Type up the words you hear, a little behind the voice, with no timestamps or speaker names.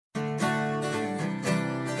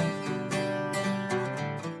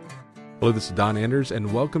Hello, this is Don Anders,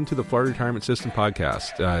 and welcome to the Florida Retirement System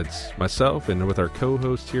podcast. It's myself and with our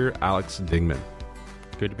co-host here, Alex Dingman.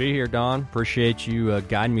 Good to be here, Don. Appreciate you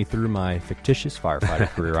guiding me through my fictitious firefighter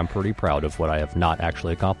career. I'm pretty proud of what I have not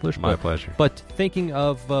actually accomplished. My pleasure. But thinking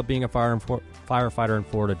of being a firefighter in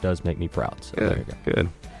Florida does make me proud. So there you go. Good.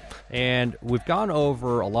 And we've gone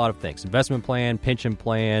over a lot of things: investment plan, pension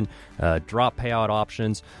plan, drop payout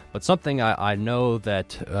options. But something I know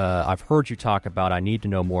that I've heard you talk about, I need to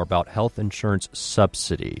know more about: health insurance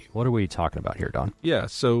subsidy. What are we talking about here, Don? Yeah,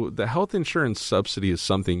 so the health insurance subsidy is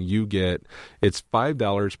something you get. It's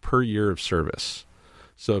 $5 per year of service.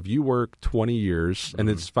 So if you work 20 years, and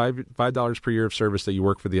it's $5 per year of service that you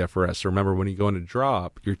work for the FRS. So remember, when you go into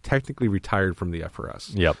drop, you're technically retired from the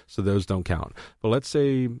FRS. Yep. So those don't count. But let's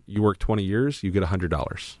say you work 20 years, you get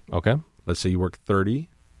 $100. Okay. Let's say you work 30,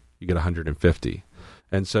 you get $150.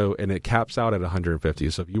 And it caps out at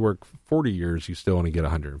 $150. So if you work 40 years, you still only get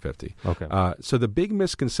 $150. Okay. So the big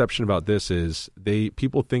misconception about this is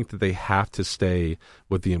people think that they have to stay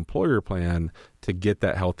with the employer plan to get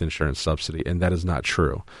that health insurance subsidy, and that is not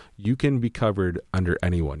true. You can be covered under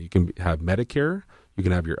anyone. You can have Medicare. You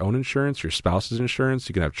can have your own insurance, your spouse's insurance.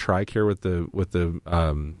 You can have TRICARE with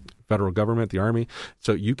the federal government, the Army.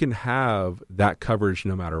 So you can have that coverage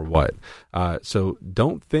no matter what. So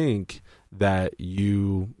don't think that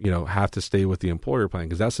you have to stay with the employer plan,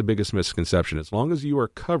 because that's the biggest misconception. As long as you are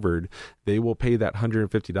covered, they will pay that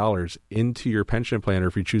 $150 into your pension plan, or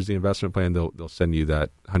if you choose the investment plan, they'll send you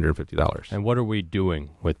that $150. And what are we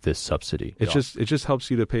doing with this subsidy? It just helps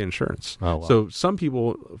you to pay insurance. Oh, wow. So some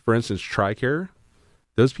people, for instance, TRICARE,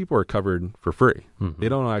 those people are covered for free. Mm-hmm. They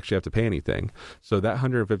don't actually have to pay anything. So that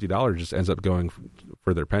 $150 just ends up going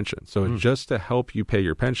for their pension. So it's just to help you pay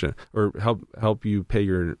your pension, or help you pay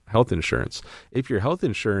your health insurance. If your health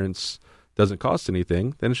insurance doesn't cost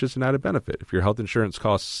anything, then it's just an added benefit. If your health insurance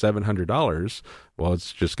costs $700, well,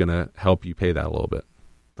 it's just going to help you pay that a little bit.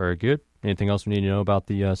 Very good. Anything else we need to know about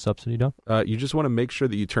the subsidy, Don? You just want to make sure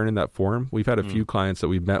that you turn in that form. We've had a few clients that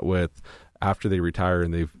we've met with after they retire,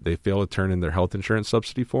 and they fail to turn in their health insurance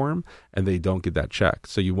subsidy form, and they don't get that check.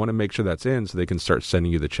 So you want to make sure that's in so they can start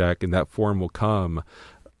sending you the check, and that form will come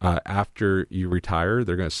after you retire.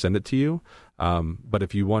 They're going to send it to you. But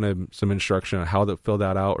if you wanted some instruction on how to fill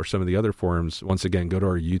that out, or some of the other forms, once again, go to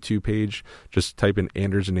our YouTube page. Just type in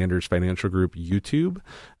Anders and Anders Financial Group YouTube,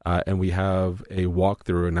 and we have a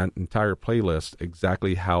walkthrough, an entire playlist,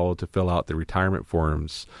 exactly how to fill out the retirement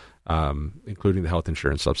forms, including the health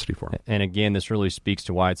insurance subsidy form. And again, this really speaks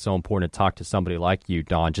to why it's so important to talk to somebody like you,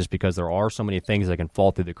 Don, just because there are so many things that can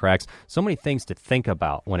fall through the cracks, so many things to think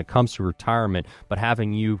about when it comes to retirement, but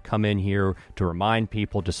having you come in here to remind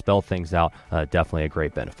people, to spell things out, definitely a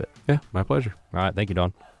great benefit. Yeah, my pleasure. All right. Thank you,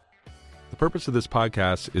 Don. The purpose of this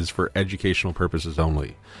podcast is for educational purposes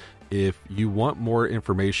only. If you want more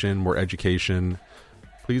information, more education,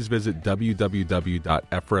 please visit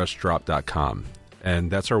www.frsdrop.com.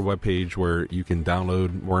 And that's our webpage where you can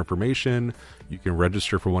download more information. You can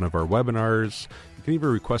register for one of our webinars. You can even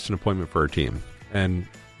request an appointment for our team. And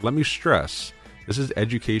let me stress, this is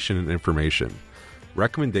education and information.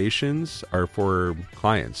 Recommendations are for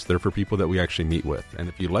clients. They're for people that we actually meet with. And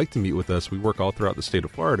if you'd like to meet with us, we work all throughout the state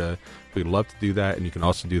of Florida. We'd love to do that, and you can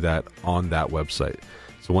also do that on that website.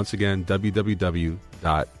 So once again,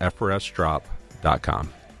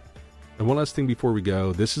 www.frsdrop.com. And one last thing before we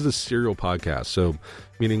go, this is a serial podcast, so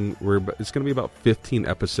meaning it's going to be about 15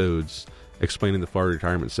 episodes explaining the Florida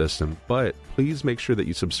retirement system. But please make sure that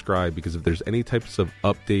you subscribe, because if there's any types of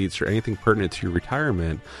updates or anything pertinent to your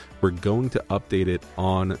retirement, we're going to update it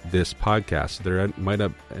on this podcast. There might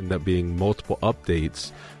end up being multiple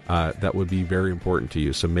updates that would be very important to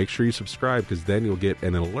you. So make sure you subscribe, because then you'll get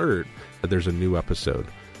an alert that there's a new episode.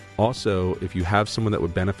 Also, if you have someone that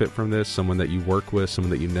would benefit from this, someone that you work with,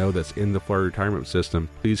 someone that you know that's in the Florida retirement system,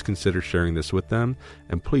 please consider sharing this with them,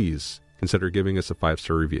 and please consider giving us a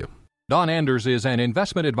 5-star review. Don Anders is an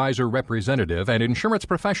investment advisor representative and insurance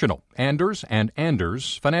professional. Anders and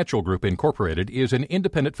Anders Financial Group Incorporated is an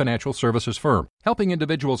independent financial services firm, helping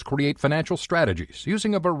individuals create financial strategies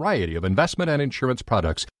using a variety of investment and insurance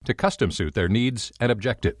products to custom suit their needs and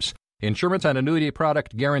objectives. Insurance and annuity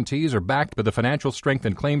product guarantees are backed by the financial strength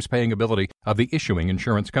and claims-paying ability of the issuing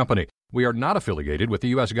insurance company. We are not affiliated with the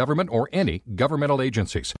U.S. government or any governmental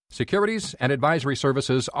agencies. Securities and advisory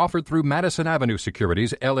services offered through Madison Avenue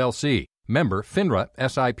Securities, LLC, member FINRA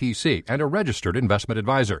SIPC, and a registered investment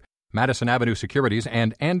advisor. Madison Avenue Securities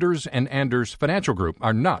and Anders Financial Group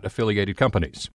are not affiliated companies.